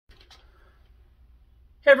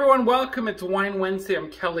Hey everyone, welcome. It's Wine Wednesday.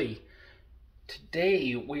 I'm Kelly.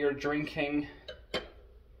 Today we are drinking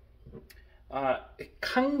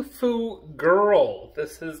Kung Fu Girl.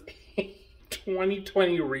 This is a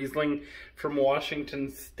 2020 Riesling from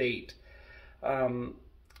Washington State. And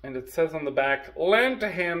it says on the back, land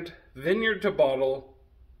to hand, vineyard to bottle.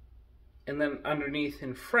 And then underneath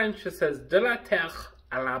in French it says, de la terre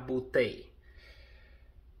à la bouteille.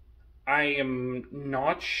 I am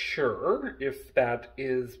not sure if that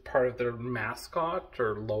is part of their mascot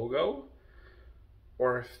or logo,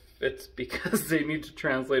 or if it's because they need to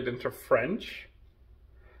translate into French.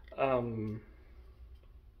 Either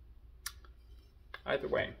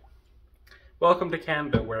way. Welcome to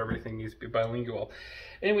Canada, where everything needs to be bilingual.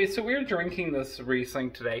 Anyway, so we're drinking this Riesling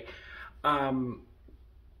today.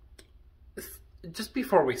 Just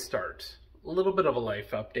before we start, a little bit of a life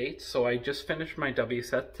update. So I just finished my W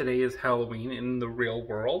set. Today is Halloween in the real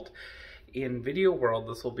world. In video world,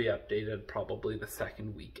 this will be updated probably the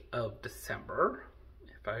second week of December.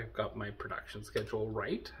 If I've got my production schedule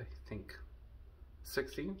right, I think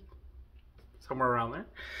 16th, somewhere around there.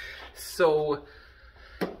 So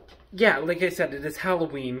yeah, like I said, it is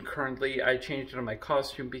Halloween currently. I changed into my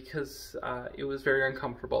costume because it was very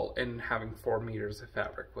uncomfortable, and having 4 meters of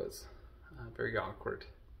fabric was very awkward.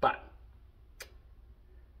 But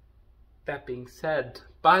that being said,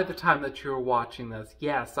 by the time that you're watching this,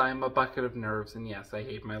 yes, I'm a bucket of nerves, and yes, I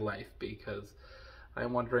hate my life because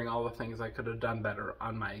I'm wondering all the things I could have done better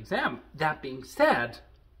on my exam. That being said,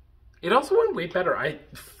 it also went way better. I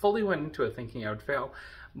fully went into it thinking I would fail,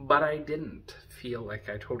 but I didn't feel like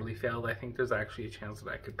I totally failed. I think there's actually a chance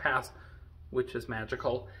that I could pass, which is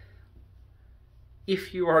magical.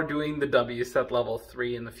 If you are doing the W set level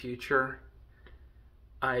 3 in the future,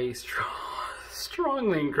 I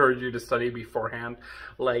strongly encourage you to study beforehand.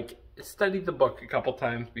 Like, study the book a couple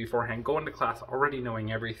times beforehand, go into class already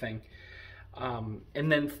knowing everything, and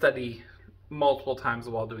then study multiple times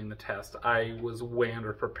while doing the test. I was way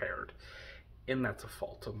underprepared, and that's a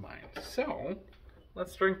fault of mine. So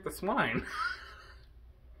let's drink this wine.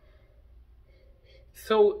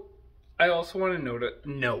 So I also want to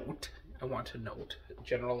note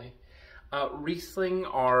generally, Riesling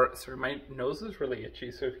are, sorry, my nose is really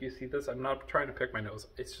itchy, so if you see this, I'm not trying to pick my nose,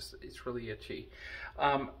 it's really itchy.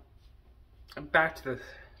 Back to the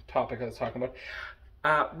topic I was talking about.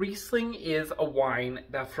 Riesling is a wine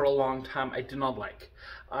that for a long time I did not like.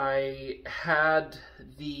 I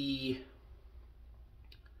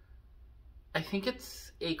think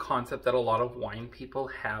it's a concept that a lot of wine people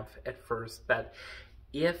have at first, that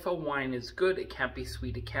if a wine is good, it can't be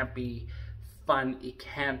sweet, it can't be fun, it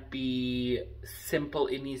can't be simple,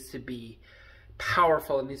 it needs to be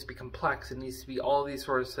powerful, it needs to be complex, it needs to be all these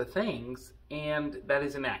sorts of things, and that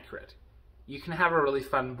is inaccurate. You can have a really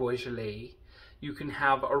fun Beaujolais, you can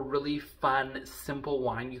have a really fun simple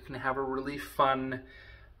wine, you can have a really fun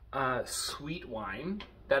sweet wine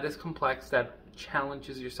that is complex, that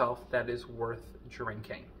challenges yourself, that is worth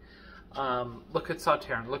drinking. Look at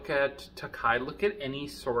Sauternes, look at Tokai, look at any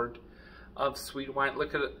sort of sweet wine.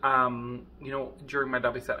 Look at, you know, during my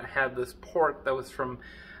W set, I had this port that was from,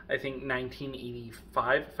 I think,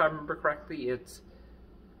 1985, if I remember correctly. It's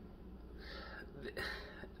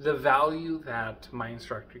the value that my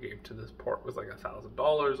instructor gave to this port was like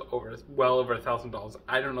 $1,000, well over $1,000.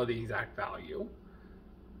 I don't know the exact value,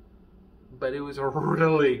 but it was a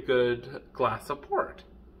really good glass of port.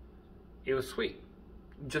 It was sweet.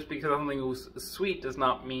 Just because something was sweet does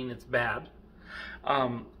not mean it's bad.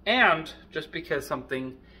 And just because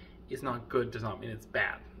something is not good does not mean it's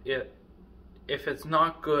bad. If it's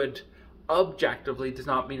not good objectively, does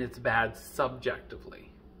not mean it's bad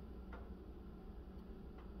subjectively.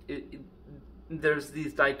 There's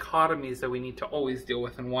these dichotomies that we need to always deal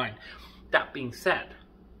with in wine. That being said,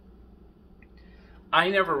 I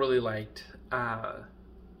never really liked, I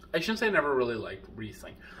shouldn't say I never really liked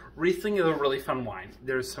Riesling. Riesling is a really fun wine.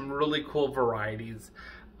 There's some really cool varieties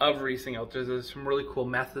of Riesling out there. There's some really cool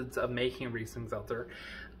methods of making Rieslings out there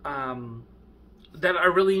that I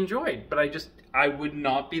really enjoyed. But I would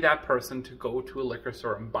not be that person to go to a liquor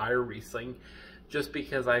store and buy a Riesling just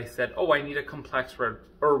because I said, oh, I need a complex red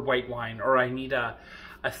or white wine, or I need a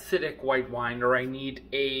acidic white wine, or I need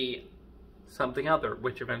a something other,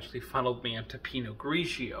 which eventually funneled me into Pinot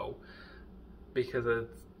Grigio because it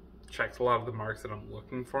checks a lot of the marks that I'm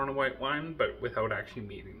looking for in a white wine, but without actually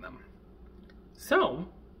meeting them. So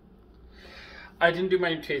I didn't do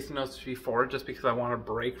my tasting notes before just because I want a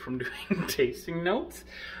break from doing tasting notes,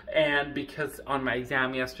 and because on my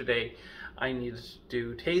exam yesterday I needed to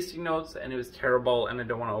do tasting notes and it was terrible and I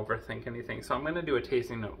don't want to overthink anything, so I'm going to do a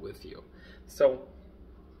tasting note with you. So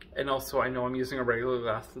And also I know I'm using a regular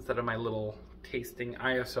glass instead of my little tasting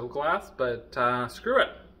ISO glass, but screw it.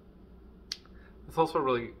 It's also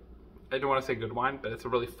really, I don't want to say good wine, but it's a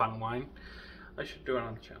really fun wine. I should do it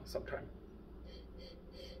on the channel sometime.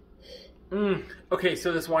 Okay,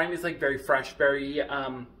 so this wine is like very fresh, very,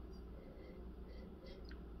 I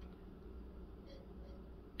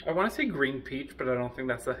want to say green peach, but I don't think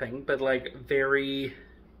that's the thing, but like very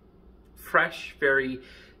fresh, very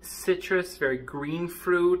citrus, very green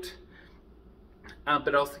fruit,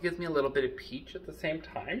 but also gives me a little bit of peach at the same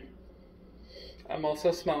time. I'm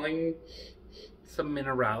also smelling some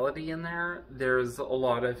minerality in there. There's a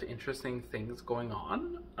lot of interesting things going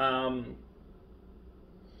on.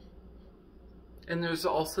 And there's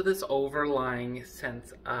also this overlying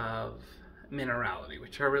sense of minerality,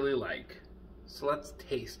 which I really like. So let's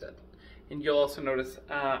taste it. And you'll also notice,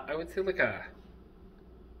 I would say like a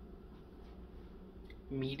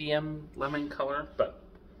medium lemon color, but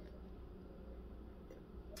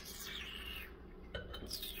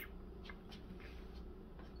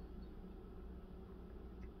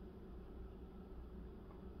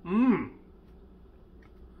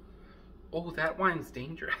oh, that wine's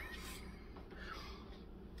dangerous.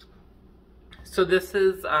 So this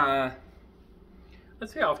is,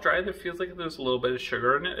 let's say off dry. It feels like there's a little bit of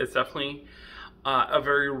sugar in it. It's definitely a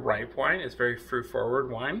very ripe wine. It's very fruit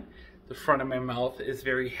forward wine. The front of my mouth is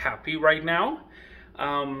very happy right now.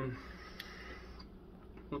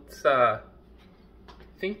 Let's, I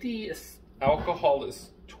think the alcohol is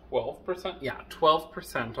 12%. Yeah,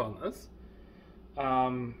 12% on this.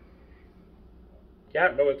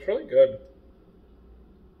 Yeah, no, it's really good.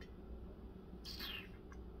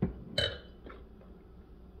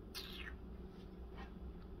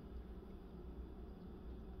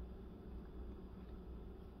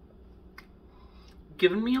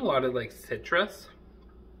 Given me a lot of like citrus,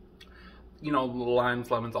 you know, limes,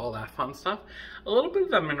 lemons, all that fun stuff. A little bit of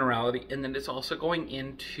that minerality, and then it's also going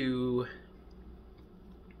into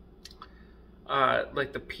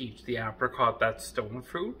like the peach, the apricot, that stone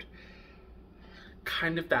fruit,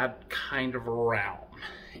 kind of that kind of realm.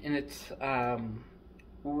 And it's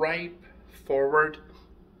ripe, forward.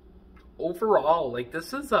 Overall, like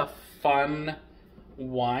this is a fun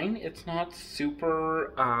wine. It's not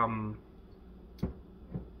super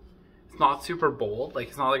not super bold. Like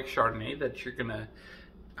it's not like Chardonnay that you're gonna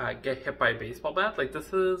get hit by a baseball bat. Like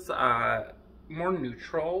this is more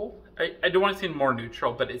neutral. I don't want to say more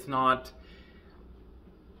neutral, but it's not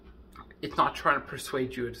trying to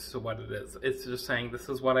persuade you as to what it is. It's just saying, this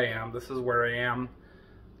is what I am, this is where I am,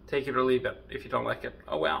 take it or leave it. If you don't like it,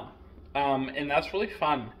 oh well. And that's really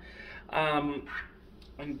fun. I'm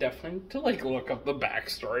definitely need to like look up the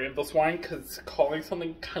backstory of this wine, because calling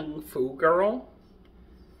something Kung Fu Girl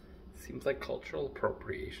seems like cultural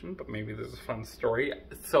appropriation, but maybe there's a fun story.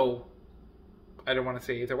 So I don't want to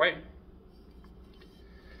say either way.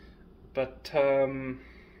 But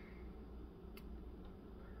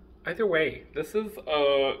either way, this is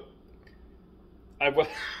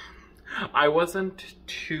I wasn't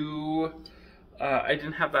too I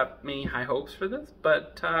didn't have that many high hopes for this,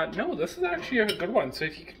 but no, this is actually a good one. So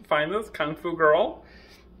if you can find this, Kung Fu Girl,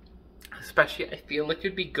 especially, I feel like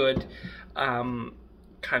it'd be good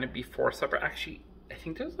kind of before supper. Actually, I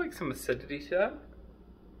think there's like some acidity to that.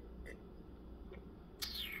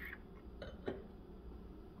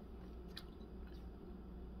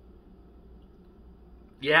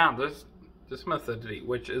 Yeah, there's some acidity,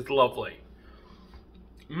 which is lovely.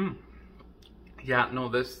 Yeah, no,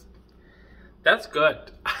 that's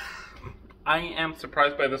good. I am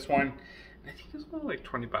surprised by this one. I think it's only like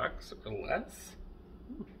 20 bucks or less.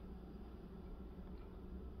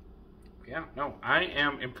 Yeah, no, I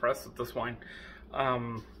am impressed with this wine.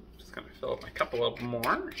 Just gonna fill up my cup a little bit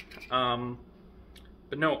more.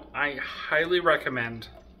 But no, I highly recommend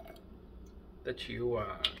that you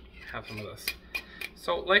have some of this.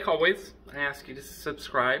 So, like always, I ask you to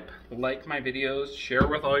subscribe, like my videos, share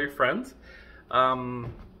with all your friends.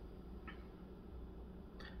 Some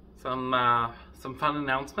fun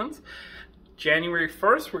announcements. January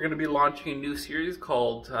 1st, we're going to be launching a new series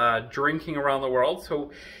called Drinking Around the World.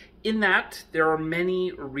 So, in that, there are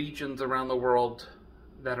many regions around the world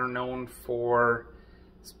that are known for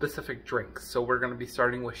specific drinks. So, we're going to be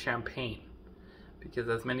starting with champagne. Because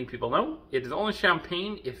as many people know, it is only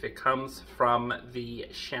champagne if it comes from the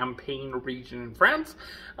Champagne region in France.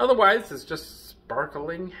 Otherwise, it's just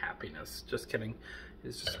sparkling happiness. Just kidding.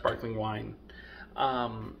 It's just sparkling wine.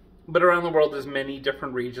 But around the world, there's many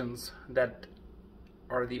different regions that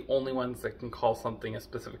are the only ones that can call something a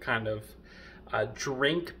specific kind of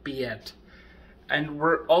drink, be it. And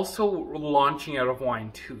we're also launching out of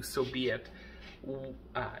wine too. So be it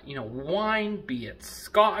you know, wine, be it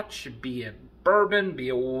scotch, be it bourbon, be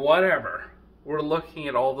it whatever. We're looking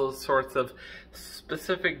at all those sorts of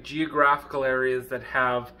specific geographical areas that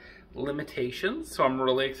have limitations, so I'm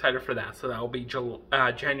really excited for that. So that will be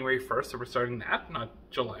January 1st, so we're starting that, not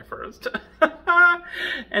July 1st.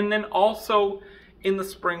 And then also in the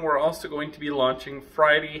spring, we're also going to be launching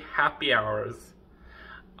Friday happy hours,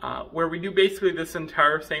 where we do basically this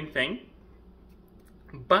entire same thing.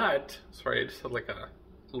 But, sorry, I just had like a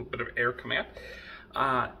little bit of air come out.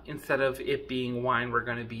 Instead of it being wine, we're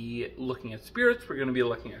going to be looking at spirits. We're going to be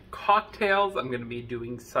looking at cocktails. I'm going to be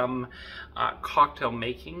doing some cocktail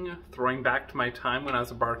making, throwing back to my time when I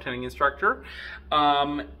was a bartending instructor.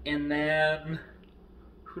 And then,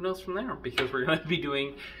 who knows from there? Because we're going to be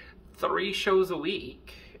doing 3 shows a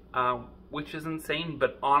week, which is insane.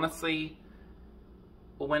 But honestly,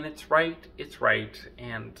 when it's right,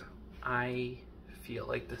 and I feel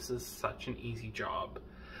like this is such an easy job.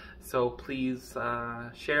 So please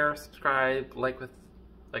share, subscribe, like with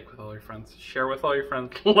all your friends, share with all your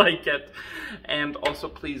friends, like it, and also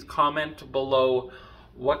please comment below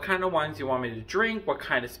what kind of wines you want me to drink, what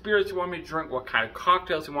kind of spirits you want me to drink, what kind of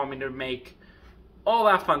cocktails you want me to make, all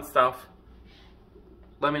that fun stuff.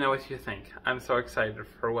 Let me know what you think. I'm so excited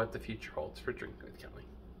for what the future holds for Drinking with Kelly.